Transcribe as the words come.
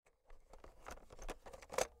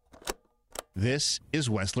This is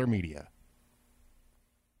Wessler Media.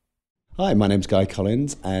 Hi, my name's Guy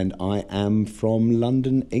Collins and I am from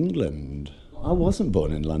London, England. I wasn't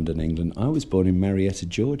born in London, England. I was born in Marietta,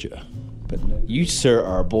 Georgia. But no. You, sir,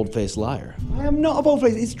 are a bold-faced liar. I am not a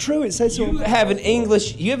bold-faced. It's true. It says so. You have an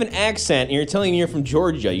accent, and you're telling me you're from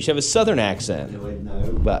Georgia. You should have a southern accent.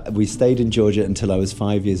 No, but we stayed in Georgia until I was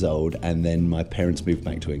 5 years old, and then my parents moved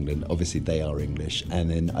back to England. Obviously, they are English.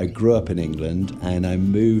 And then I grew up in England, and I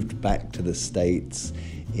moved back to the States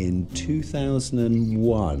in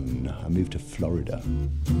 2001. I moved to Florida.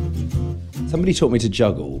 Somebody taught me to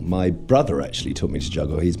juggle. My brother actually taught me to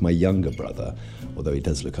juggle. He's my younger brother, although he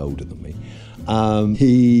does look older than me.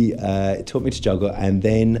 He taught me to juggle, and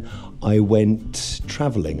then I went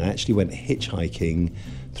travelling. I actually went hitchhiking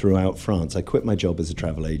throughout France. I quit my job as a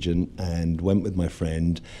travel agent and went with my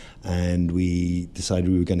friend, and we decided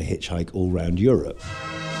we were going to hitchhike all around Europe.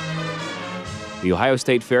 The Ohio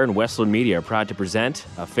State Fair and Westland Media are proud to present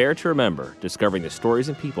A Fair to Remember, discovering the stories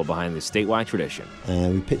and people behind this statewide tradition.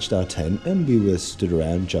 We pitched our tent and we were stood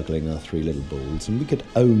around juggling our three little balls, and we could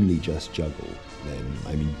only just juggle then.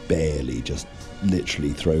 I mean, barely, just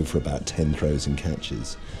literally throw for about 10 throws and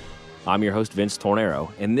catches. I'm your host, Vince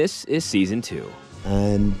Tornero, and this is Season 2.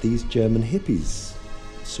 And these German hippies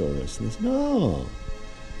saw us and they said, "Oh,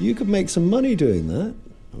 you could make some money doing that."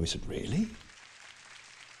 And we said, "Really?"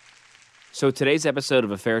 So today's episode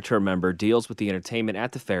of A Fair to Remember deals with the entertainment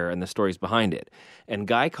at the fair and the stories behind it. And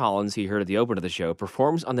Guy Collins, who you heard at the opener of the show,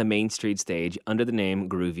 performs on the Main Street stage under the name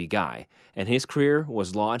Groovy Guy. And his career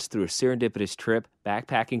was launched through a serendipitous trip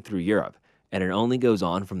backpacking through Europe. And it only goes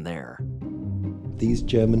on from there. These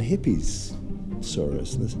German hippies saw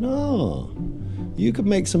us and they said, "Oh, you could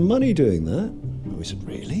make some money doing that." And we said,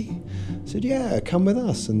 "Really?" I said, "Yeah, come with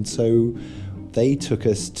us." And so they took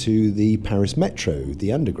us to the Paris Metro,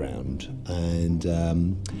 the Underground, and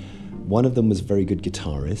one of them was a very good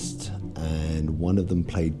guitarist, and one of them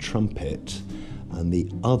played trumpet, and the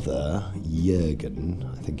other, Jürgen,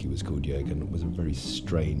 I think he was called Jürgen, was a very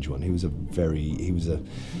strange one. He was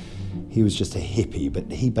just a hippie, but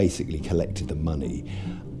he basically collected the money.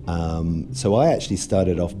 So I actually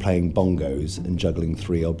started off playing bongos and juggling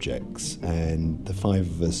three objects, and the five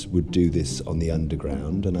of us would do this on the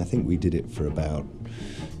Underground, and I think we did it for about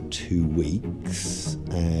 2 weeks,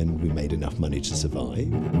 and we made enough money to survive.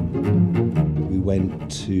 We went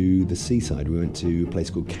to the seaside. We went to a place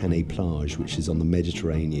called Canet-Plage, which is on the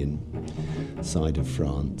Mediterranean side of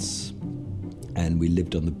France, and we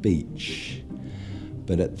lived on the beach.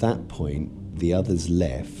 But at that point, the others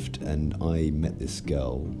left, and I met this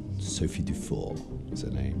girl, Sophie Dufour was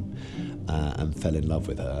her name, and fell in love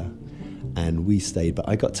with her. And we stayed, but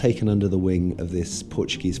I got taken under the wing of this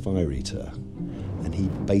Portuguese fire eater, and he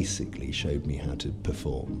basically showed me how to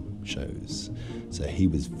perform shows. So he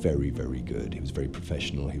was very, very good. He was very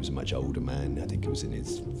professional. He was a much older man. I think he was in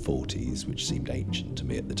his 40s, which seemed ancient to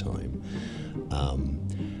me at the time.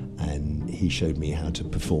 And he showed me how to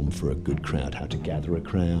perform for a good crowd, how to gather a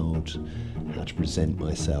crowd, how to present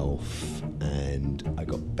myself, and I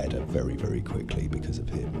got better very, very quickly because of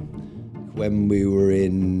him. When we were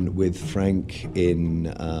with Frank in,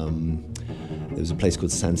 there was a place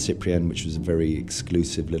called San Ciprian, which was a very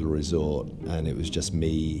exclusive little resort, and it was just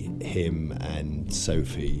me, him, and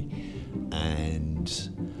Sophie. And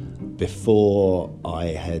before I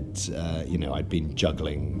had, I'd been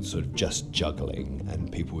juggling, sort of just juggling,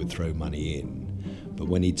 and people would throw money in. But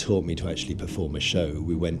when he taught me to actually perform a show,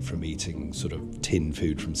 we went from eating sort of tin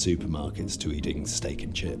food from supermarkets to eating steak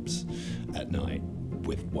and chips at night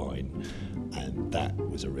with wine. And that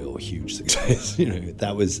was a real huge success.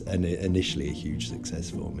 That was initially a huge success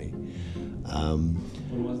for me.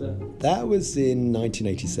 When was that? That was in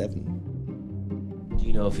 1987. Do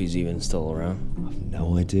you know if he's even still around? I've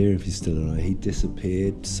no idea if he's still around. He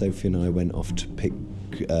disappeared. Sophie and I went off to pick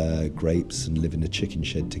grapes and live in a chicken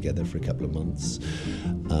shed together for a couple of months.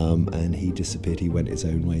 And he disappeared. He went his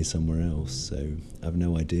own way somewhere else. So I have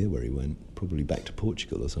no idea where he went. Probably back to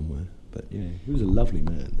Portugal or somewhere. But yeah, he was a lovely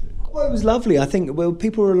man. Well, it was lovely. I think,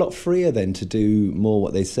 people were a lot freer then to do more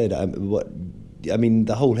what they said.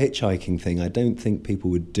 The whole hitchhiking thing, I don't think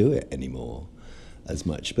people would do it anymore as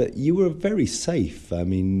much. But you were very safe. I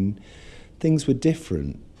mean, things were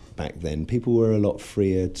different back then. People were a lot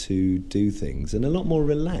freer to do things and a lot more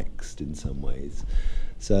relaxed in some ways.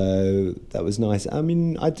 So that was nice. I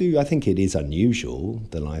mean, I think it is unusual,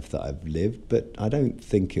 the life that I've lived, but I don't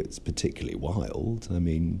think it's particularly wild. I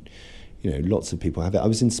mean, lots of people have it. I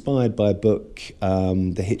was inspired by a book,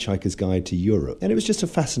 The Hitchhiker's Guide to Europe, and it was just a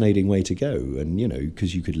fascinating way to go. And,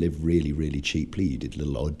 because you could live really, really cheaply. You did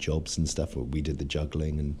little odd jobs and stuff. We did the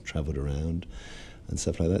juggling and travelled around and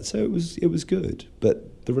stuff like that. So it was good.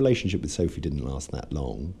 But the relationship with Sophie didn't last that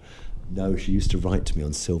long. No, she used to write to me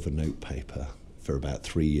on silver notepaper for about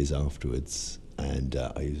 3 years afterwards. And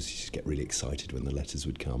I used to get really excited when the letters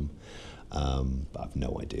would come. But I've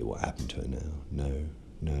no idea what happened to her now.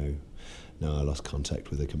 No, I lost contact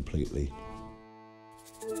with her completely.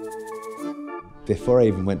 Before I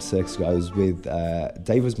even went to Circus School, I was with,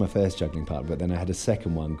 Dave was my first juggling partner, but then I had a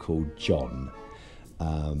second one called John,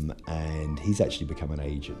 and he's actually become an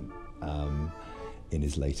agent in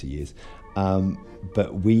his later years.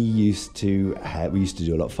 But we used to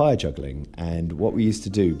do a lot of fire juggling, and what we used to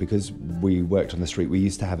do, because we worked on the street, we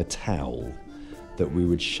used to have a towel that we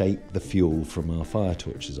would shake the fuel from our fire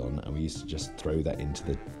torches on, and we used to just throw that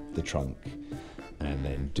into the trunk and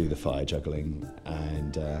then do the fire juggling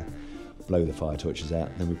and blow the fire torches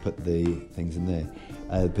out. Then we put the things in there,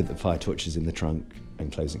 put the fire torches in the trunk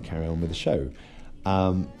and close and carry on with the show.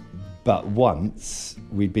 But once,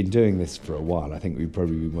 we'd been doing this for a while, I think we'd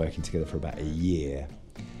probably been working together for about a year,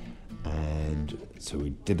 and so we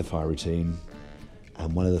did the fire routine,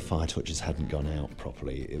 and one of the fire torches hadn't gone out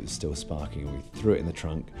properly. It was still sparking, and we threw it in the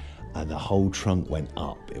trunk, and the whole trunk went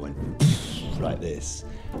up. It went like this,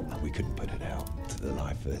 and we couldn't put it out to the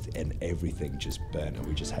life of it, and everything just burned, and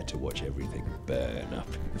we just had to watch everything burn up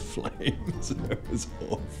in flames. It was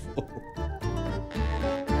awful.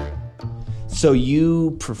 So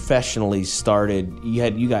you professionally started,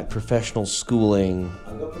 you got professional schooling.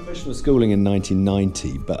 I got professional schooling in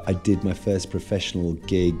 1990, but I did my first professional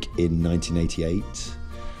gig in 1988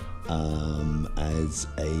 as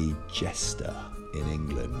a jester in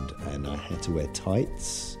England, and I had to wear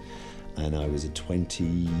tights, and I was a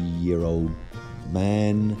 20-year-old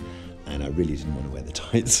man, and I really didn't want to wear the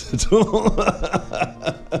tights at all.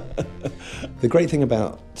 The great thing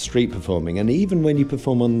about street performing, and even when you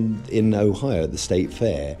perform in Ohio at the State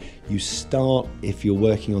Fair, you start, if you're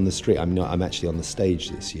working on the street, I'm actually on the stage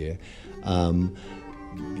this year,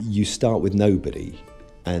 you start with nobody,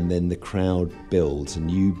 and then the crowd builds,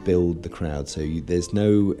 and you build the crowd, so there's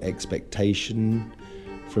no expectation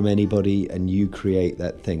from anybody, and you create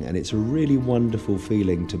that thing, and it's a really wonderful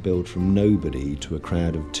feeling to build from nobody to a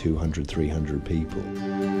crowd of 200, 300 people.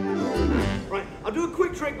 Right, I'll do a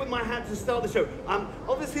quick trick with my hat to start the show.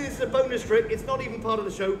 Obviously this is a bonus trick, it's not even part of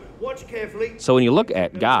the show. Watch carefully. So when you look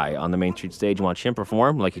at Guy on the Main Street stage and watch him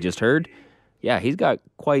perform, like you just heard, yeah, he's got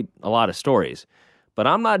quite a lot of stories. But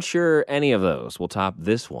I'm not sure any of those will top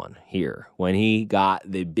this one here, when he got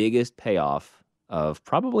the biggest payoff of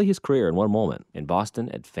probably his career in one moment in Boston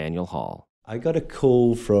at Faneuil Hall. I got a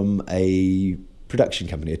call from a production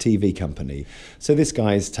company, a TV company. So this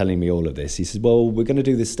guy's telling me all of this. He says, well, we're going to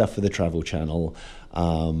do this stuff for the Travel Channel.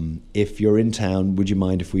 If you're in town, would you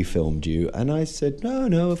mind if we filmed you? And I said,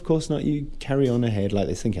 no, of course not. You carry on ahead like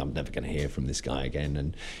this, thinking I'm never going to hear from this guy again.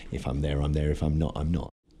 And if I'm there, I'm there. If I'm not, I'm not.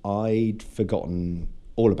 I'd forgotten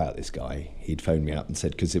all about this guy. He'd phoned me up and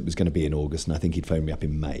said, because it was going to be in August, and I think he'd phoned me up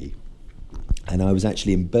in May. And I was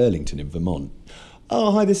actually in Burlington in Vermont.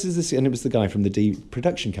 Oh, hi, this is this, and it was the guy from the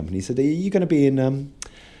production company. He said, are you going to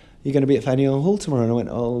be at Faneuil Hall tomorrow? And I went,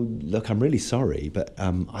 oh, look, I'm really sorry, but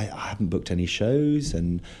I haven't booked any shows,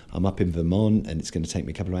 and I'm up in Vermont, and it's going to take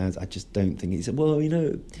me a couple of hours. I just don't think. He said, well,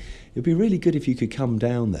 it'd be really good if you could come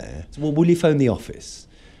down there. So, well, will you phone the office?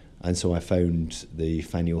 And so I phoned the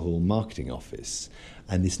Faneuil Hall marketing office,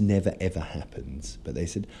 and this never ever happens. But they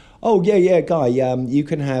said, oh, yeah, Guy, you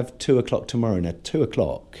can have 2:00 tomorrow. Now,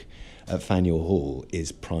 2:00 at Faneuil Hall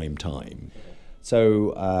is prime time.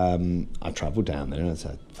 So I travelled down there, and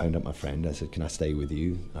I phoned up my friend. I said, can I stay with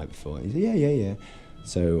you the night before? He said, yeah.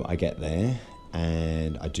 So I get there,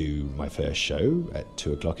 and I do my first show at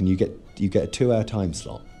 2:00, and you get a 2-hour time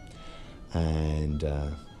slot. And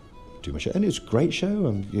do my show, and it was a great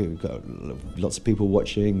show. You've got lots of people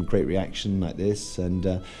watching, great reaction like this, and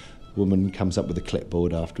a woman comes up with a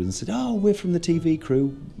clipboard afterwards and said, oh, we're from the TV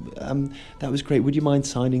crew, that was great, would you mind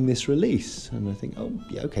signing this release? And I think, oh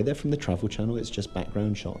yeah, okay, they're from the Travel Channel, it's just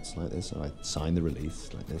background shots like this. So I signed the release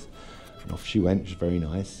like this, and off she went, which was very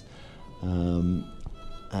nice,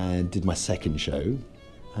 and did my second show,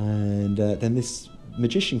 and then this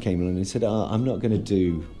magician came along and he said, I'm not going to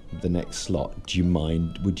do the next slot, do you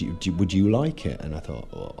mind, would you like it? And I thought,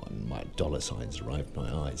 oh, my dollar signs arrived in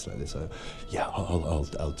my eyes like this. So yeah,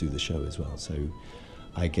 I'll do the show as well. So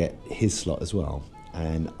I get his slot as well,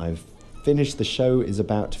 and I've finished, the show is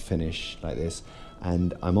about to finish like this,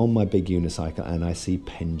 and I'm on my big unicycle, and I see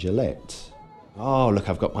Penn Jillette Oh, look,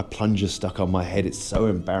 I've got my plunger stuck on my head. It's so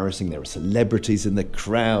embarrassing. There are celebrities in the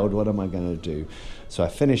crowd. What am I going to do? So I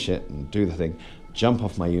finish it and do the thing, jump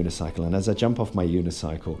off my unicycle. And as I jump off my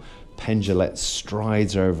unicycle, Penn Jillette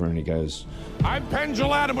strides over and he goes, I'm Penn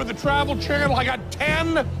Jillette, and with the Travel Channel, I got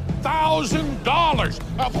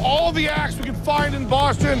 $10,000 of all the acts we could find in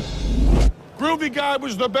Boston. Groovy Guy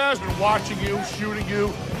was the best. We're watching you, shooting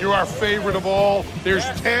you. You're our favorite of all. There's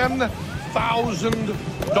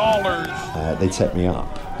 $10,000. They'd set me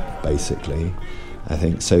up, basically, I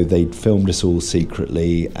think. So they'd filmed us all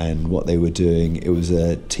secretly, and what they were doing, it was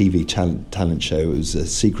a TV talent show. It was a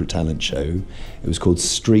secret talent show. It was called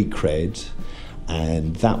Street Cred,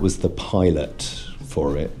 and that was the pilot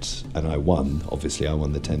for it. And I won, obviously, I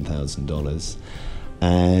won the $10,000.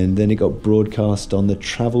 And then it got broadcast on the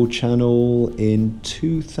Travel Channel in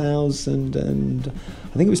 2000, and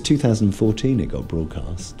I think it was 2014 it got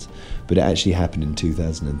broadcast, but it actually happened in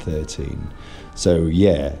 2013. So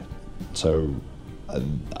yeah,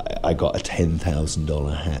 I got a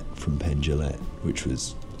 $10,000 hat from Penn Jillette, which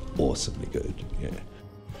was awesomely good. Yeah,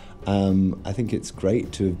 I think it's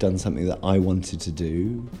great to have done something that I wanted to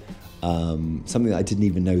do, something that I didn't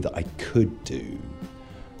even know that I could do.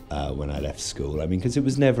 When I left school, I mean, because it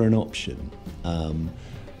was never an option,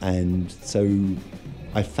 and so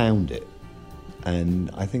I found it,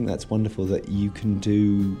 and I think that's wonderful that you can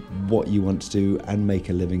do what you want to do and make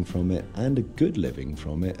a living from it, and a good living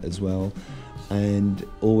from it as well, and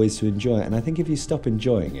always to enjoy it. And I think if you stop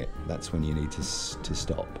enjoying it, that's when you need to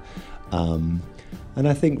stop. And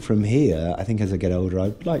I think from here, I think as I get older,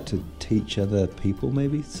 I'd like to teach other people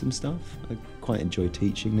maybe some stuff. I quite enjoy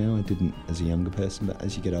teaching now. I didn't as a younger person, but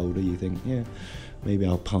as you get older, you think, yeah, maybe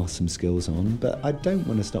I'll pass some skills on. But I don't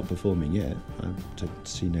want to stop performing yet. I don't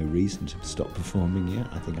see no reason to stop performing yet.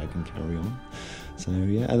 I think I can carry on. So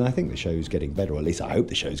yeah, and I think the show's getting better, or at least I hope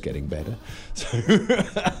the show's getting better. So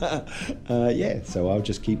yeah, so I'll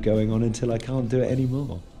just keep going on until I can't do it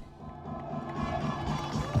anymore.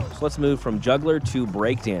 Let's move from juggler to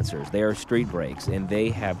breakdancers. They are street breaks, and they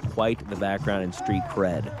have quite the background in street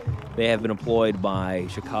cred. They have been employed by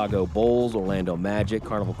Chicago Bulls, Orlando Magic,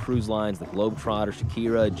 Carnival Cruise Lines, the Globetrotters,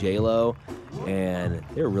 Shakira, J-Lo, and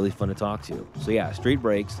they're really fun to talk to. So yeah, street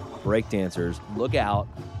breaks, breakdancers, look out.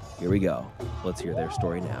 Here we go. Let's hear their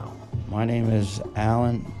story now. My name is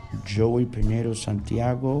Alan Joey Pinedo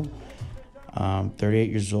Santiago. I'm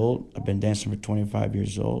 38 years old. I've been dancing for 25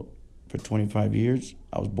 years.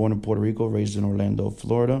 I was born in Puerto Rico, raised in Orlando,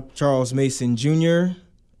 Florida. Charles Mason Jr.,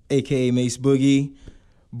 a.k.a. Mace Boogie.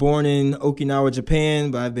 Born in Okinawa,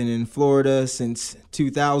 Japan, but I've been in Florida since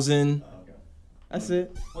 2000. Oh, okay. That's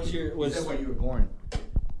it. What's where you were born?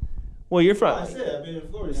 Well, you're from? I said I've been in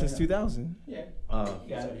Florida since 2000. Yeah. Got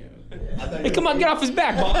it. Hey, come on, get off his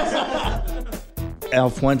back, boss. Al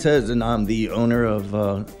Fuentes, and I'm the owner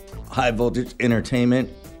of High Voltage Entertainment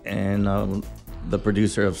and the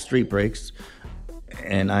producer of Street Breaks,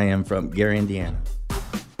 and I am from Gary, Indiana.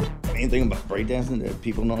 Main thing about breakdancing that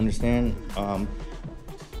people don't understand,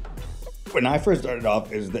 when I first started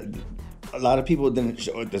off, is that a lot of people didn't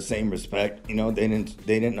show it the same respect. You know, they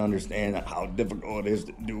didn't understand how difficult it is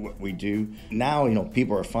to do what we do. Now, you know,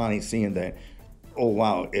 people are finally seeing that, oh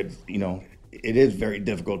wow, it is very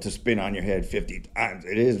difficult to spin on your head 50 times.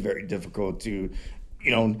 It is very difficult to,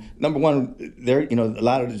 you know, number one, a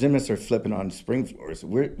lot of the gymnasts are flipping on spring floors.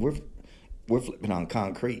 We're flipping on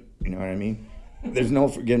concrete. You know what I mean? There's no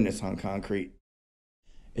forgiveness on concrete.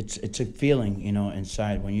 It's a feeling, you know,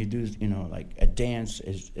 inside when you do, you know, like a dance.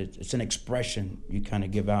 It's an expression you kind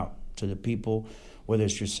of give out to the people, whether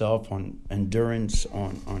it's yourself on endurance,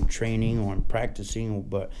 on training, on practicing,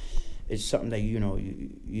 but it's something that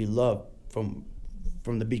you love from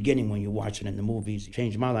the beginning when you watch it in the movies. It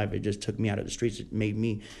changed my life. It just took me out of the streets. It made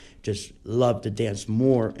me just love to dance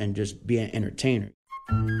more and just be an entertainer.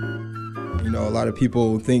 You know, a lot of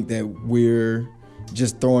people think that we're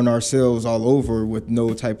just throwing ourselves all over with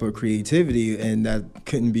no type of creativity, and that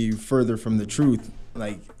couldn't be further from the truth.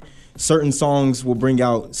 Like, certain songs will bring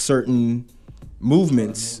out certain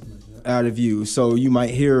movements out of you. So you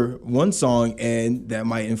might hear one song and that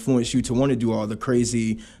might influence you to want to do all the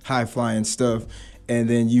crazy high-flying stuff. And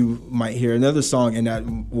then you might hear another song and that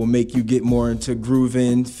will make you get more into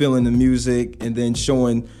grooving, feeling the music, and then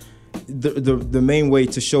showing the main way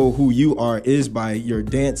to show who you are is by your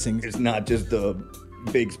dancing. It's not just the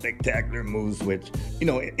big spectacular moves, which, you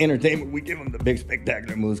know, in entertainment, we give them the big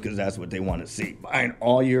spectacular moves because that's what they want to see. Behind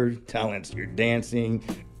all your talents, your dancing,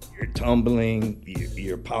 your tumbling,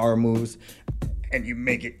 your power moves, and you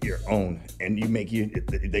make it your own. And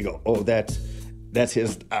they go, oh, that's that's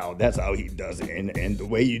his style. That's how he does it. And the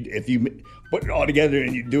way if you put it all together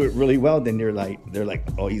and you do it really well, then they're like,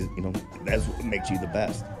 oh, he's, that's what makes you the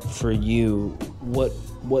best. For you,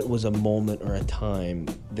 what was a moment or a time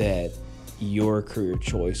that your career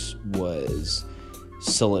choice was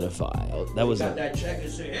solidified? That was that check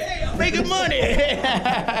and say, "Hey, I'm making money."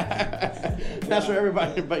 That's for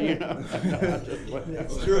everybody, but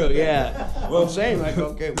it's true. Yeah. Well, I'm saying, like,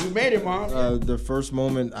 okay, we made it, Mom. The first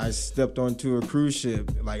moment I stepped onto a cruise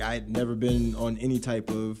ship, like I had never been on any type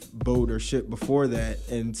of boat or ship before that,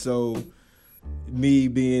 and so me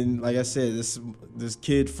being, like I said, this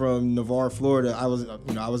kid from Navarre, Florida. I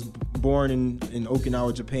was born in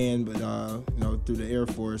Okinawa, Japan, but through the Air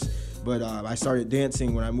Force. But I started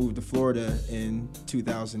dancing when I moved to Florida in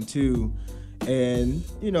 2002. And,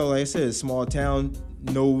 like I said, small town,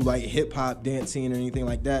 no like hip hop dancing or anything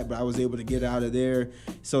like that, but I was able to get out of there.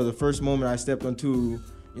 So the first moment I stepped onto,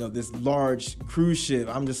 this large cruise ship,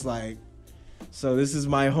 I'm just like, so this is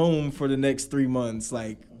my home for the next 3 months.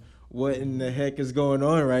 Like, what in the heck is going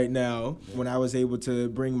on right now? When I was able to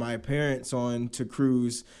bring my parents on to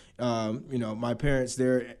cruise, my parents,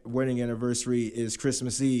 their wedding anniversary is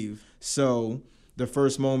Christmas Eve. So the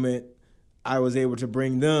first moment I was able to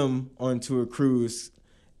bring them onto a cruise,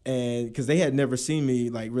 and because they had never seen me,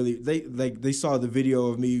 like, really, they saw the video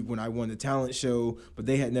of me when I won the talent show, but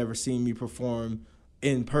they had never seen me perform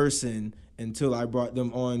in person until I brought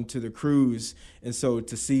them on to the cruise. And so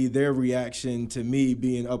to see their reaction to me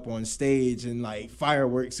being up on stage and like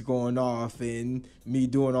fireworks going off and me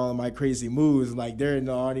doing all of my crazy moves, like they're in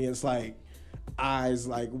the audience like eyes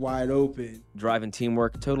like wide open. Drive and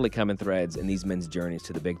teamwork totally come in threads in these men's journeys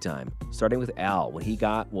to the big time, starting with Al when he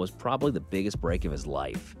got what was probably the biggest break of his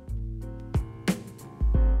life.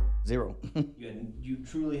 0. You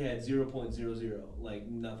truly had 0.00, like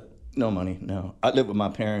nothing. No money, no. I lived with my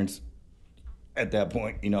parents at that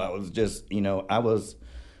point. I was just, You were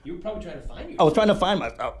probably trying to find yourself. I was trying to find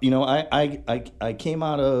myself. I came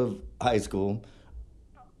out of high school.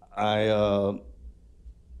 I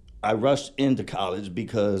rushed into college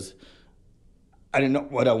because I didn't know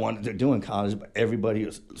what I wanted to do in college, but everybody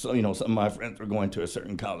was, some of my friends were going to a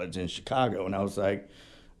certain college in Chicago, and I was like,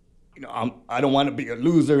 I don't want to be a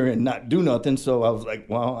loser and not do nothing, so I was like,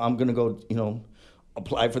 well, I'm going to go,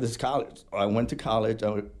 apply for this college. I went to college.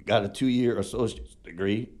 I got a 2-year associate's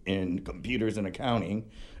degree in computers and accounting,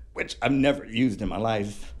 which I've never used in my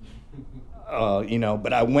life,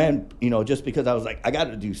 but I went, just because I was like, I got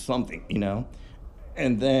to do something,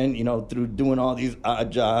 And then, through doing all these odd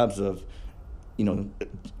jobs of,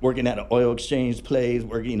 working at an oil exchange place,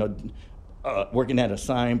 working at a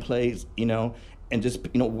sign place, and just,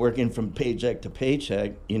 working from paycheck to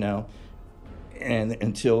paycheck, and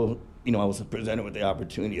until, I was presented with the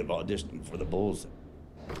opportunity of auditioning for the Bulls.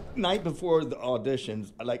 Night before the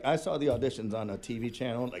auditions, I saw the auditions on a TV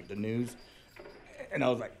channel, like the news, and I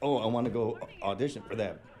was like, oh, I want to go audition for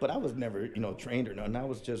that. But I was never, trained or nothing. I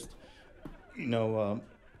was just, a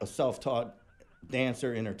self-taught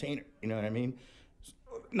dancer, entertainer, you know what I mean?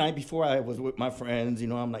 Night before, I was with my friends,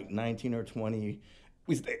 I'm like 19 or 20.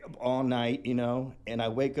 We stayed up all night, and I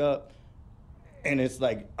wake up, and it's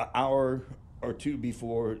like an hour or two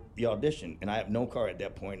before the audition, and I have no car at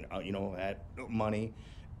that point, I had no money,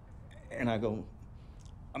 and I'm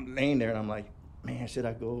laying there, and I'm like, man, should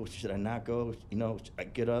I go? Should I not go? Should I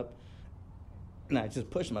get up? And I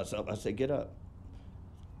just pushed myself. I said, get up.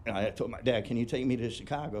 And I told my dad, can you take me to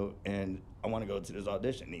Chicago? And I want to go to this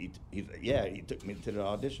audition. He said, yeah. He took me to the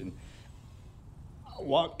audition. I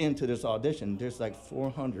walked into this audition. There's like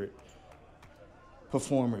 400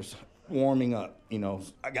 performers warming up.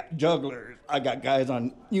 I got jugglers. I got guys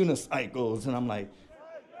on unicycles. And I'm like,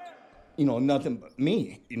 nothing but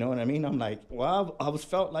me. You know what I mean? I'm like, well, I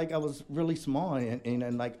felt like I was really small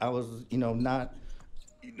and like I was, not,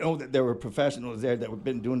 that there were professionals there that had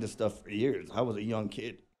been doing this stuff for years. I was a young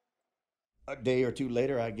kid. A day or two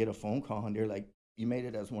later, I get a phone call, and they're like, you made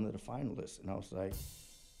it as one of the finalists. And I was like,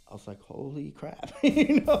 holy crap,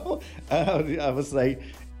 I was like,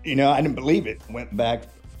 I didn't believe it. Went back,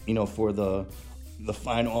 for the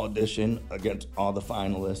final audition against all the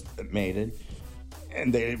finalists that made it.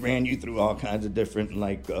 And they ran you through all kinds of different,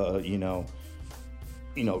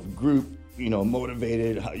 group,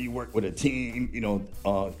 motivated, how you work with a team,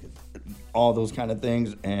 all those kind of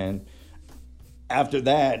things. And after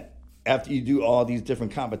that, after you do all these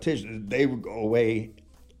different competitions, they would go away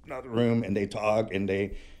in another room and they talk and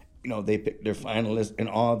they pick their finalists, and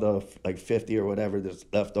all the 50 or whatever that's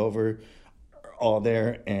left over are all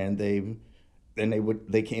there, and they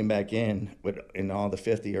came back in and all the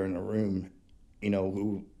 50 are in a room,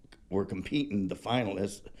 who were competing, the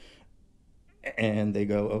finalists, and they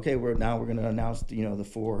go, okay, we're going to announce, the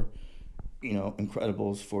 4,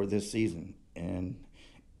 Incredibles for this season. And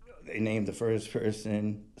they named the first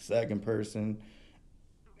person, second person.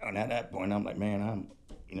 And at that point, I'm like, man,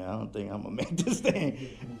 I don't think I'm going to make this thing.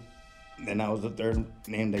 And then that was the third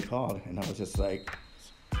name they called. And I was just like,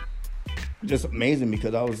 just amazing,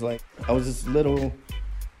 because I was this little,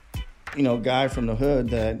 guy from the hood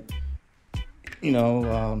that,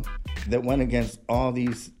 that went against all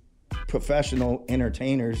these professional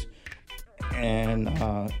entertainers, and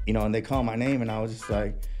and they called my name, and I was just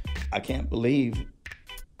like, I can't believe,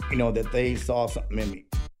 that they saw something in me.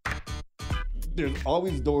 There's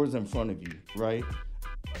always doors in front of you, right?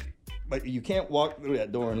 But you can't walk through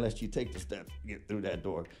that door unless you take the steps to get through that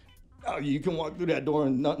door. You can walk through that door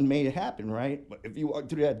and nothing may happen, right? But if you walk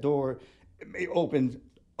through that door, it may open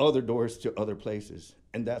other doors to other places,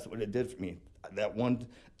 and that's what it did for me. That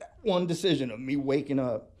one decision of me waking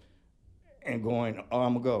up and going, oh,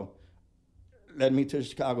 I'm gonna go, led me to the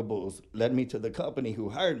Chicago Bulls, led me to the company who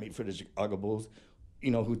hired me for the Chicago Bulls,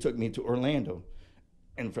 who took me to Orlando.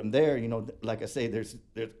 And from there, like I say, there's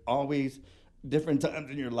always different times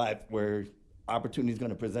in your life where opportunity is going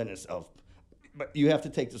to present itself. But you have to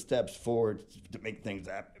take the steps forward to make things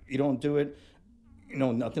happen. If you don't do it,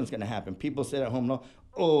 nothing's going to happen. People sit at home,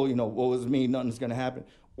 oh, woe is me, nothing's going to happen.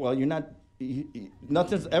 Well,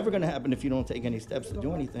 nothing's ever going to happen if you don't take any steps to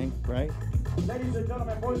do anything, right? Ladies and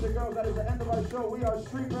gentlemen, boys and girls, that is the end of our show. We are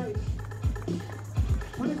Street Race.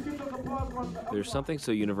 There's something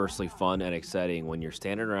so universally fun and exciting when you're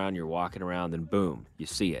standing around, you're walking around, and boom, you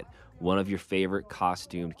see it. One of your favorite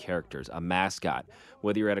costumed characters, a mascot.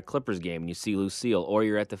 Whether you're at a Clippers game and you see Lucille, or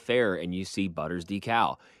you're at the fair and you see Butters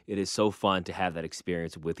Decal. It is so fun to have that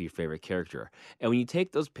experience with your favorite character. And when you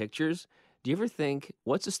take those pictures, do you ever think,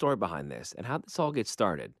 what's the story behind this and how did this all get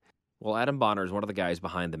started? Well, Adam Bonner is one of the guys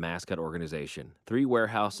behind the mascot organization. 3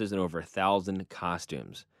 warehouses and over 1,000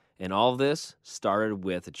 costumes. And all of this started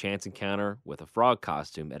with a chance encounter with a frog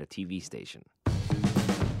costume at a TV station.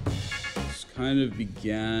 It's kind of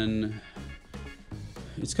began...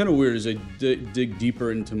 It's kind of weird as I dig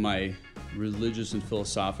deeper into my religious and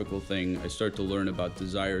philosophical thing. I start to learn about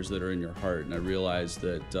desires that are in your heart, and I realize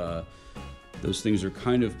that those things are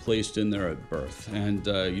kind of placed in there at birth, and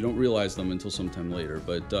you don't realize them until sometime later,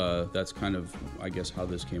 but that's kind of, I guess, how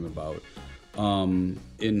this came about.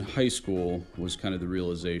 In high school was kind of the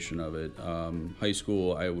realization of it. High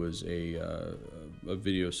school, I was a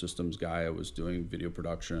video systems guy. I was doing video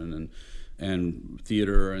production and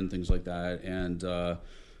theater and things like that. And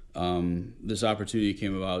this opportunity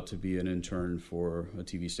came about to be an intern for a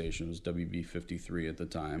TV station. It was WB53 at the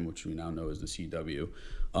time, which we now know as the CW.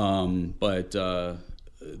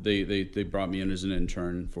 They brought me in as an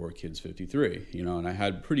intern for Kids 53, and I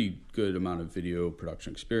had pretty good amount of video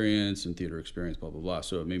production experience and theater experience, blah, blah, blah.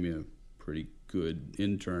 So it made me a pretty good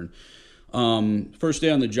intern. First day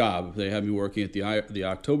on the job, they had me working at the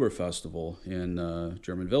October Festival in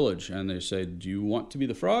German Village, and they said, do you want to be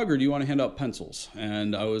the frog or do you want to hand out pencils?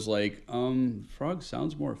 And I was like, frog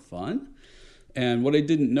sounds more fun. And what I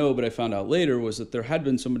didn't know, but I found out later, was that there had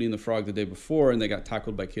been somebody in the frog the day before, and they got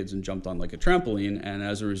tackled by kids and jumped on like a trampoline. And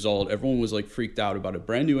as a result, everyone was like freaked out about a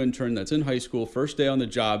brand new intern that's in high school, first day on the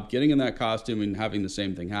job, getting in that costume and having the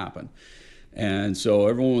same thing happen. And so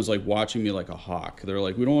everyone was like watching me like a hawk. They're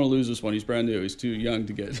like, we don't want to lose this one. He's brand new. He's too young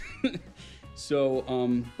to get.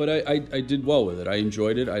 So, but I did well with it. I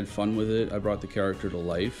enjoyed it. I had fun with it. I brought the character to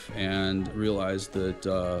life and realized that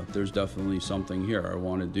there's definitely something here. I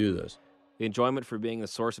want to do this. The enjoyment for being the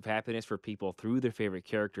source of happiness for people through their favorite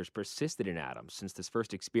characters persisted in Adam since this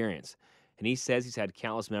first experience. And he says he's had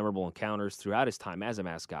countless memorable encounters throughout his time as a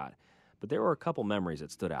mascot. But there were a couple memories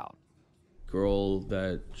that stood out. Girl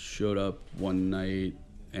that showed up one night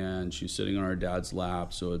and she's sitting on her dad's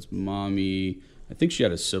lap. So it's mommy. I think she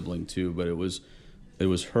had a sibling too, but it was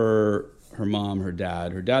her mom, her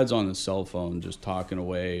dad. Her dad's on his cell phone just talking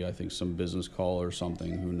away. I think some business call or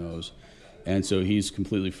something, who knows. And so he's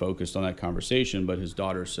completely focused on that conversation, but his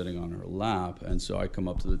daughter's sitting on her lap. And so I come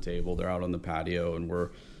up to the table, they're out on the patio, and we're,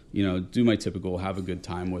 do my typical have a good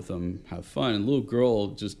time with them, have fun. And the little girl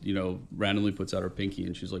just, randomly puts out her pinky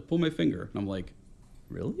and she's like, pull my finger. And I'm like,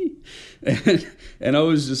 really? And I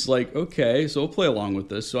was just like, okay, so I'll play along with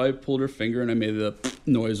this. So I pulled her finger and I made the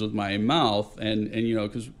noise with my mouth. And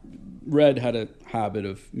because Red had a habit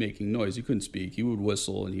of making noise. He couldn't speak. He would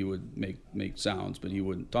whistle and he would make sounds, but he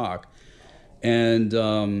wouldn't talk. And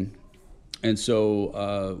And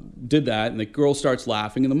so did that, and the girl starts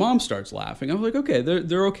laughing, and the mom starts laughing. I'm like, okay,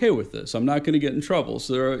 they're okay with this. I'm not going to get in trouble.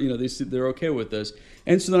 So they're okay with this.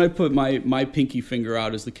 And so then I put my pinky finger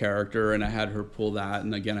out as the character, and I had her pull that,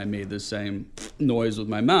 and again I made the same noise with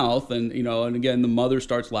my mouth, and and again the mother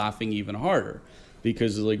starts laughing even harder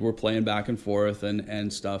because like we're playing back and forth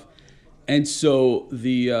and stuff. And so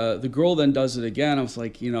the girl then does it again. I was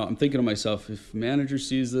like, I'm thinking to myself, if manager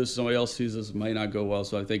sees this, somebody else sees this, it might not go well.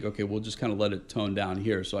 So I think, okay, we'll just kind of let it tone down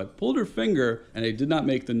here. So I pulled her finger, and I did not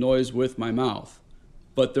make the noise with my mouth,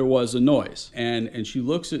 but there was a noise. And she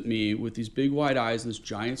looks at me with these big wide eyes and this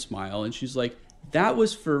giant smile, and she's like, that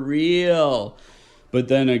was for real. But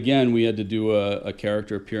then again, we had to do a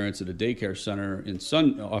character appearance at a daycare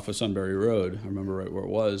center off of Sunbury Road. I remember right where it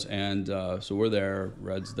was. And so we're there,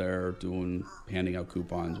 Red's there, handing out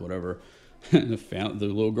coupons, whatever. And the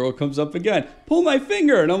little girl comes up again, pull my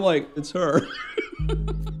finger. And I'm like, it's her.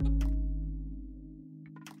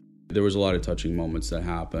 There was a lot of touching moments that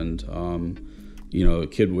happened. A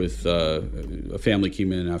kid with a family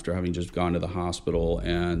came in after having just gone to the hospital,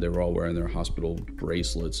 and they were all wearing their hospital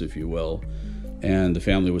bracelets, if you will. And the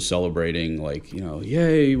family was celebrating, like,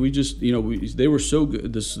 yay! We just, they were so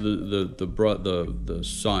good. The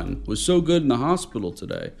son was so good in the hospital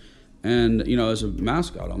today, and as a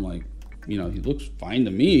mascot, I'm like, he looks fine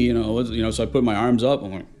to me, So I put my arms up.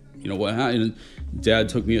 I'm like, what happened? And Dad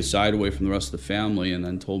took me aside away from the rest of the family, and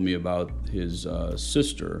then told me about his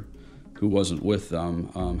sister, who wasn't with them,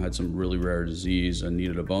 had some really rare disease and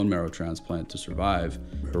needed a bone marrow transplant to survive.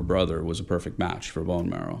 Her brother was a perfect match for bone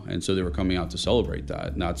marrow. And so they were coming out to celebrate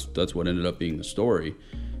that. And that's what ended up being the story.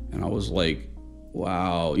 And I was like,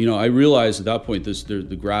 wow. I realized at that point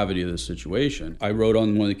the gravity of this situation. I wrote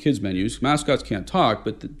on one of the kids' menus, mascots can't talk,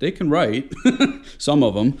 but they can write, some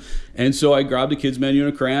of them. And so I grabbed a kids' menu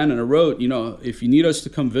and a crayon, and I wrote, if you need us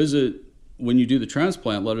to come visit when you do the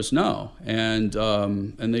transplant, let us know. And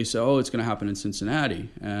they said, oh, it's going to happen in Cincinnati,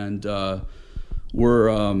 and we're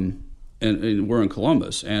in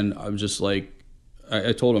Columbus. And I was just like,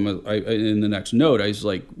 I told him in the next note, I was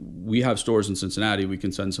like, we have stores in Cincinnati, we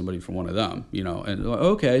can send somebody from one of them, And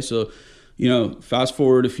okay, so fast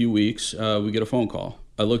forward a few weeks, we get a phone call.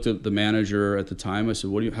 I looked at the manager at the time. I said,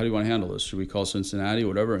 how do you want to handle this? Should we call Cincinnati,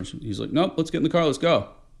 whatever? And he's like, nope, let's get in the car, let's go.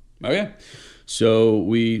 Okay. So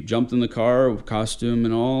we jumped in the car with costume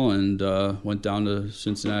and all, and went down to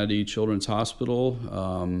Cincinnati Children's Hospital.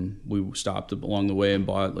 We stopped along the way and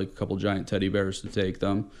bought like a couple giant teddy bears to take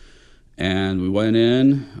them. And we went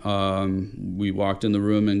in. We walked in the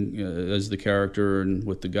room and as the character and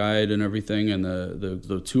with the guide and everything, and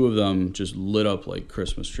the two of them just lit up like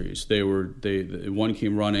Christmas trees. One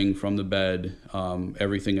came running from the bed,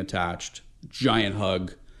 everything attached, giant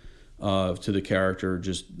hug. To the character,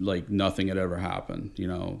 just like nothing had ever happened,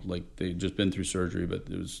 like they'd just been through surgery, but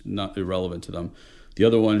it was not irrelevant to them. The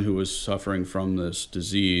other one, who was suffering from this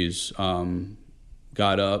disease,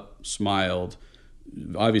 got up, smiled,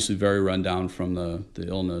 obviously very run down from the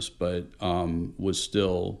illness, but was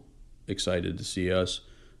still excited to see us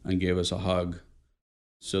and gave us a hug.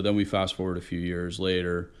 So then we fast forward a few years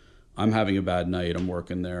later. I'm having a bad night, I'm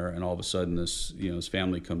working there, and all of a sudden this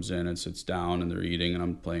family comes in and sits down, and they're eating, and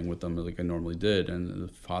I'm playing with them like I normally did, and the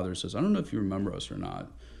father says, I don't know if you remember us or not,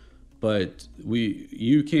 but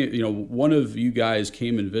one of you guys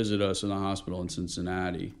came and visited us in the hospital in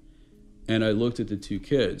Cincinnati. And I looked at the two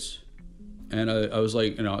kids, and I was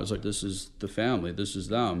like, this is the family, this is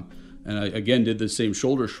them. And I again did the same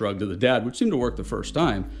shoulder shrug to the dad, which seemed to work the first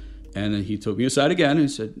time. And then he took me aside again and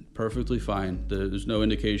said, perfectly fine. There's no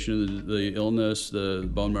indication of the illness. The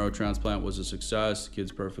bone marrow transplant was a success. The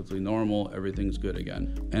kid's perfectly normal. Everything's good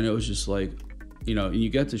again. And it was just like, you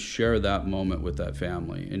get to share that moment with that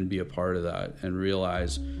family and be a part of that and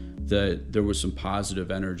realize that there was some positive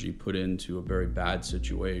energy put into a very bad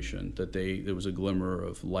situation, that there was a glimmer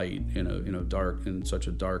of light in such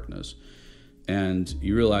a darkness. And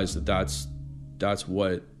you realize that that's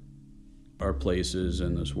what our place is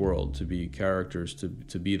in this world, to be characters, to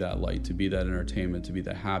be that light, to be that entertainment, to be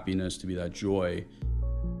that happiness, to be that joy.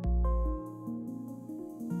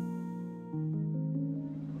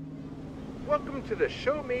 Welcome to the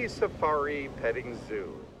Show Me Safari Petting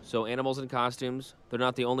Zoo. So animals in costumes, they're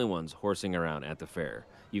not the only ones horsing around at the fair.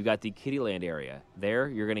 You've got the Kittyland area. There,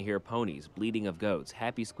 you're going to hear ponies, bleating of goats,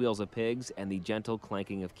 happy squeals of pigs, and the gentle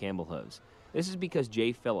clanking of camel hooves. This is because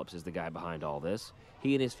Jay Phillips is the guy behind all this.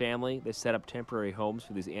 He and his family, they set up temporary homes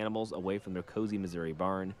for these animals away from their cozy Missouri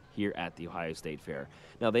barn here at the Ohio State Fair.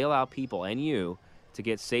 Now, they allow people and you to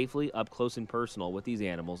get safely up close and personal with these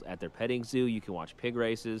animals at their petting zoo. You can watch pig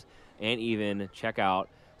races and even check out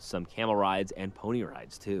some camel rides and pony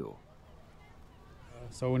rides, too.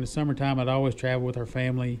 So in the summertime, I'd always travel with our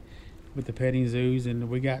family with the petting zoos, and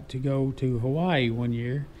we got to go to Hawaii one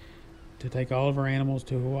year to take all of our animals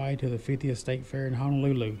to Hawaii to the 50th State Fair in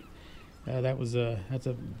Honolulu. That was a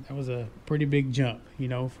pretty big jump, you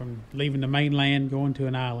know, from leaving the mainland going to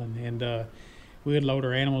an island. And we would load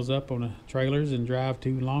our animals up on the trailers and drive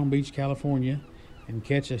to Long Beach, California, and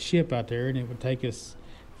catch a ship out there. And it would take us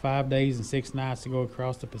 5 days and 6 nights to go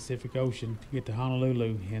across the Pacific Ocean to get to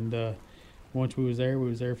Honolulu. And once we was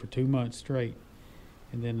there for 2 months straight.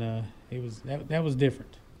 And then that was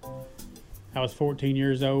different. I was 14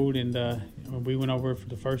 years old, and when we went over for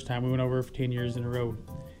the first time, we went over for 10 years in a row,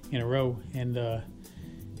 and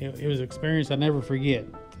it was an experience I never forget.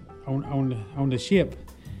 On the ship,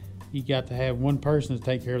 you got to have one person to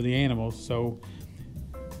take care of the animals. So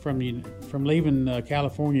from leaving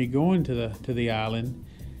California going to the island,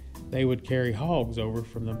 they would carry hogs over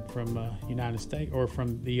from United States or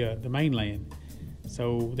from the mainland.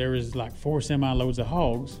 So there was like 4 semi-loads of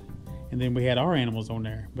hogs, and then we had our animals on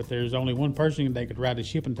there. But there's only one person that could ride the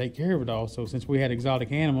ship and take care of it all. So since we had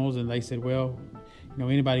exotic animals, and they said, well, you know,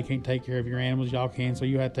 anybody can't take care of your animals, y'all can, so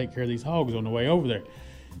you have to take care of these hogs on the way over there.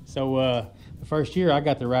 So the first year I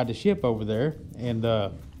got to ride the ship over there, and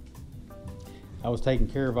I was taking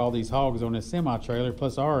care of all these hogs on this semi-trailer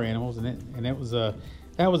plus our animals, and that was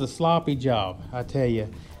a sloppy job, I tell you.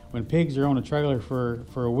 When pigs are on a trailer for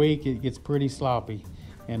a week, it gets pretty sloppy.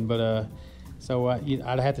 So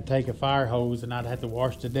I'd have to take a fire hose and I'd have to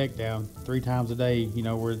wash the deck down 3 times a day, you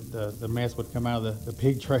know, where the mess would come out of the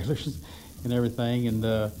pig trailers and everything. And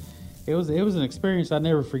it was an experience I'd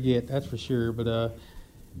never forget, that's for sure. But on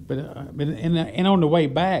the way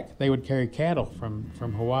back, they would carry cattle from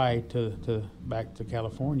Hawaii to back to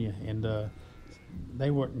California, and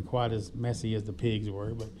they weren't quite as messy as the pigs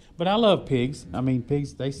were. But I love pigs. I mean,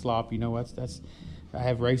 pigs, they slop, you know. That's I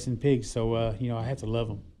have racing pigs, so you know, I have to love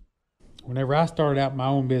them. Whenever I started out my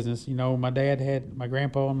own business, you know, my dad had my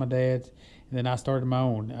grandpa and my dad, and then I started my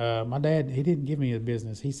own. My dad, he didn't give me a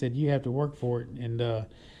business. He said, you have to work for it. And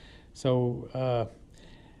so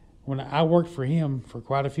when I worked for him for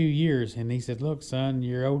quite a few years, and he said, look, son,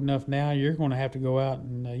 you're old enough now, you're going to have to go out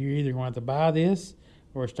and you're either going to have to buy this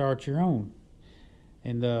or start your own.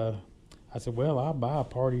 And I said, well, I'll buy a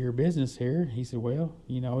part of your business here. He said, well,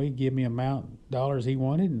 you know, he'd give me amount dollars he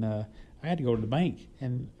wanted, and I had to go to the bank,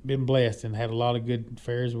 and been blessed and had a lot of good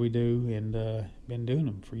fairs we do, and been doing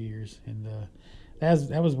them for years. And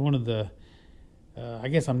that was one of the, I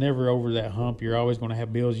guess I'm never over that hump. You're always going to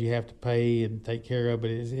have bills you have to pay and take care of, but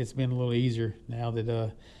it's been a little easier now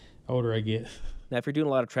that older I get. Now, if you're doing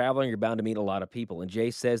a lot of traveling, you're bound to meet a lot of people. And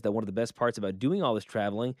Jay says that one of the best parts about doing all this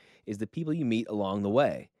traveling is the people you meet along the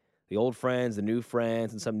way. The old friends, the new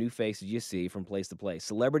friends, and some new faces you see from place to place.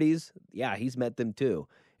 Celebrities, yeah, he's met them too.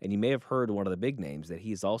 And you may have heard one of the big names that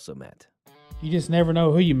he's also met. You just never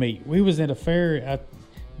know who you meet. We was at a fair,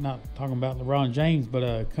 not talking about LeBron James, but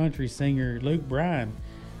a country singer, Luke Bryan.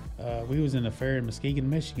 We was in a fair in Muskegon,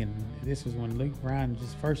 Michigan. This was when Luke Bryan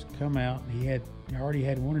just first come out. He already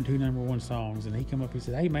had 1 or 2 #1 songs, and he come up, he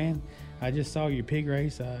said, hey man, I just saw your pig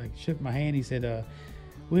race. I shook my hand. He said,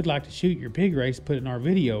 we'd like to shoot your pig race, put it in our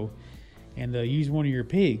video, and use one of your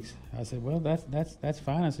pigs. I said, well, that's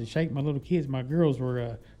fine. I said, shake my little kids. My girls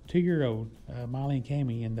were 2-year-old, Molly and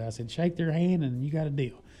Cammie, and I said, shake their hand and you got a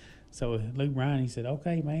deal. So Luke Bryan, he said,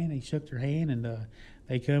 okay, man. He shook their hand, and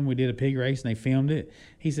they come. We did a pig race, and they filmed it.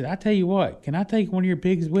 He said, I tell you what, can I take one of your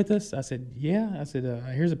pigs with us? I said, yeah. I said,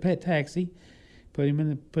 here's a pet taxi. Put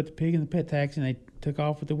the pig in the pet taxi, and they took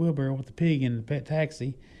off with the wheelbarrow with the pig in the pet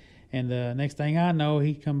taxi. And next thing I know,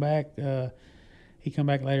 he come back later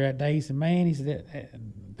that day. He said, man, he said,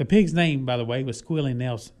 the pig's name, by the way, was Squilly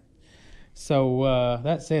Nelson. So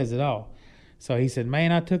that says it all. So he said,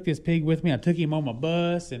 man, I took this pig with me. I took him on my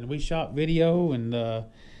bus, and we shot video, and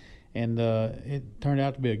it turned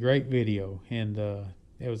out to be a great video. And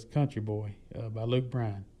it was Country Boy by Luke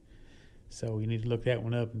Bryan. So you need to look that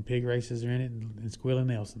one up, and pig races are in it, and Squilly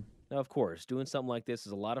Nelson. Now, of course, doing something like this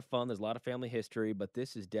is a lot of fun. There's a lot of family history, but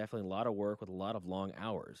this is definitely a lot of work with a lot of long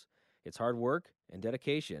hours. It's hard work and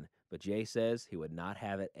dedication, but Jay says he would not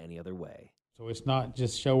have it any other way. So it's not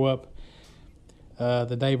just show up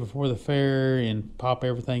the day before the fair and pop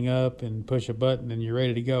everything up and push a button and you're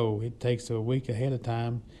ready to go. It takes a week ahead of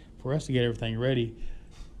time for us to get everything ready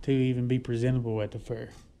to even be presentable at the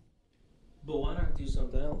fair. But why not do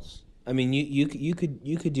something else? I mean, you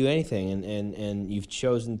could do anything, and you've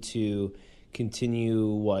chosen to continue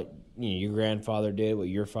what your grandfather did, what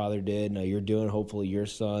your father did. Now you're doing. Hopefully, your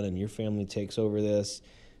son and your family takes over this.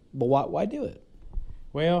 But why do it?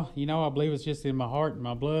 Well, I believe it's just in my heart and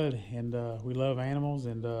my blood, and we love animals.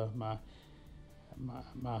 And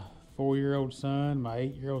my 4-year-old son, my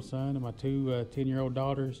 8-year-old son, and my two 10-year-old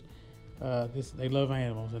daughters. They love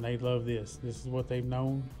animals, and they love this. This is what they've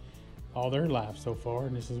known all their life so far,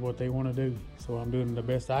 and this is what they want to do. So I'm doing the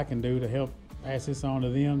best I can do to help pass this on to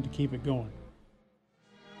them to keep it going.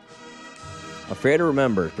 A Fair to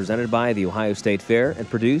Remember is presented by the Ohio State Fair and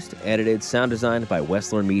produced, edited, sound designed by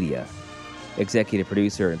Wessler Media. Executive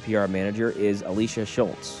producer and PR manager is Alicia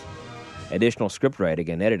Schultz. Additional script writing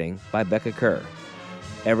and editing by Becca Kerr.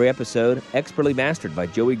 Every episode expertly mastered by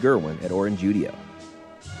Joey Gerwin at Orange Udio.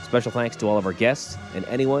 Special thanks to all of our guests and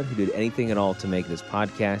anyone who did anything at all to make this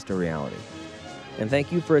podcast a reality. And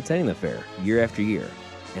thank you for attending the fair year after year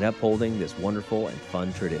and upholding this wonderful and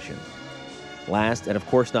fun tradition. Last, and of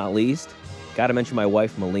course not least, gotta mention my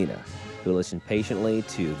wife Melina, who listened patiently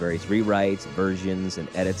to various rewrites, versions, and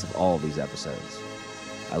edits of all of these episodes.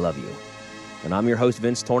 I love you. And I'm your host,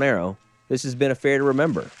 Vince Tornero. This has been A Fair to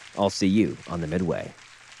Remember. I'll see you on the Midway.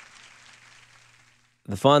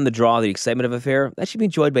 The fun, the draw, the excitement of a fair, that should be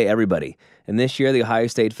enjoyed by everybody. And this year, the Ohio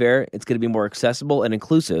State Fair, it's going to be more accessible and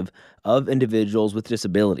inclusive of individuals with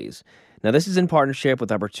disabilities. Now, this is in partnership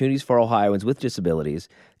with Opportunities for Ohioans with Disabilities,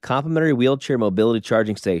 complimentary wheelchair mobility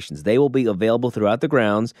charging stations. They will be available throughout the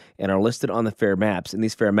grounds and are listed on the fair maps. And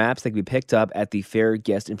these fair maps, they can be picked up at the Fair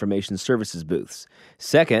Guest Information Services booths.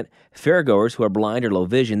 Second, fairgoers who are blind or low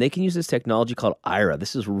vision, they can use this technology called Aira.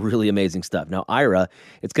 This is really amazing stuff. Now, Aira,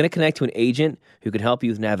 it's going to connect to an agent who can help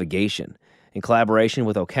you with navigation. In collaboration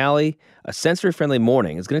with Ocali, a sensory-friendly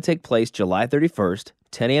morning is going to take place July 31st,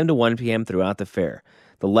 10 a.m. to 1 p.m. throughout the fair.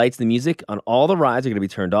 The lights and the music on all the rides are going to be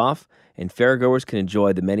turned off, and fairgoers can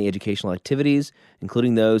enjoy the many educational activities,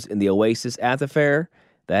 including those in the Oasis at the fair.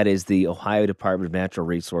 That is the Ohio Department of Natural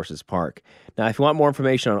Resources Park. Now, if you want more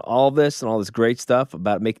information on all of this and all this great stuff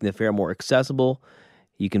about making the fair more accessible,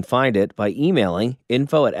 you can find it by emailing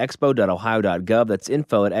info@expo.ohio.gov. That's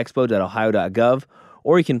info@expo.ohio.gov.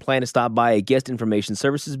 Or you can plan to stop by a guest information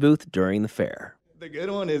services booth during the fair. The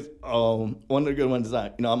good one is, one of the good ones is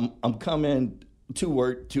that, I'm coming to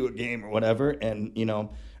work, to a game or whatever, and,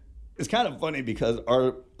 it's kind of funny because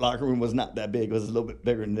our locker room was not that big. It was a little bit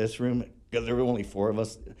bigger than this room because there were only 4 of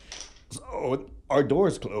us. So our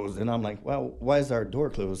door's closed, and I'm like, well, why is our door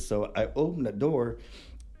closed? So I open the door,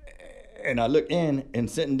 and I look in, and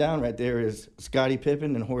sitting down right there is Scottie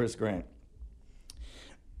Pippen and Horace Grant.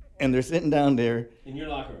 And they're sitting down there. In your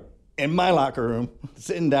locker room? In my locker room,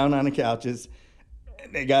 sitting down on the couches.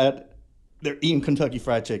 And they're eating Kentucky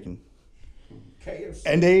Fried Chicken. KFC.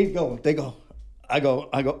 And they go. I go,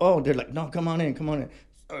 oh, they're like, no, come on in. So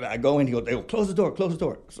I go in, they go, close the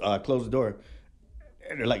door. So I close the door.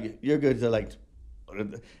 And they're like, you're good. They're like,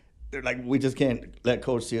 we just can't let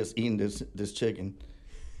Coach see us eating this chicken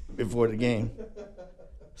before the game.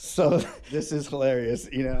 So this is hilarious,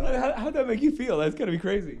 How'd that make you feel? That's gotta be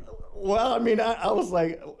crazy. Well, I mean, I was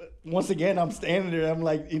like, once again, I'm standing there. I'm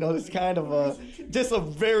like, it's kind of just a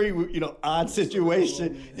very, odd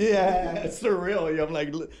situation. Yeah, it's surreal. I'm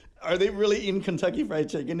like, are they really eating Kentucky Fried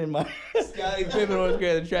Chicken in my... Scottie Pippen was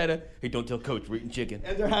going to try to, hey, don't tell Coach we're eating chicken.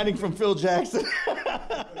 And they're hiding from Phil Jackson.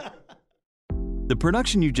 The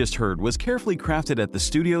production you just heard was carefully crafted at the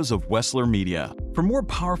studios of Wessler Media. For more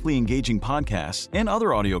powerfully engaging podcasts and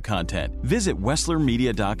other audio content, visit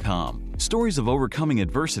WesslerMedia.com. Stories of overcoming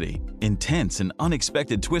adversity, intense and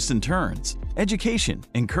unexpected twists and turns, education,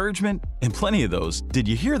 encouragement, and plenty of those, did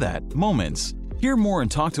you hear that, moments. Hear more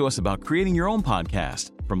and talk to us about creating your own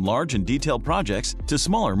podcast, from large and detailed projects to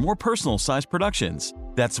smaller, more personal-sized productions.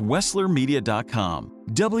 That's WesslerMedia.com.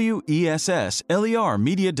 WESSLER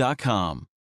Media.com.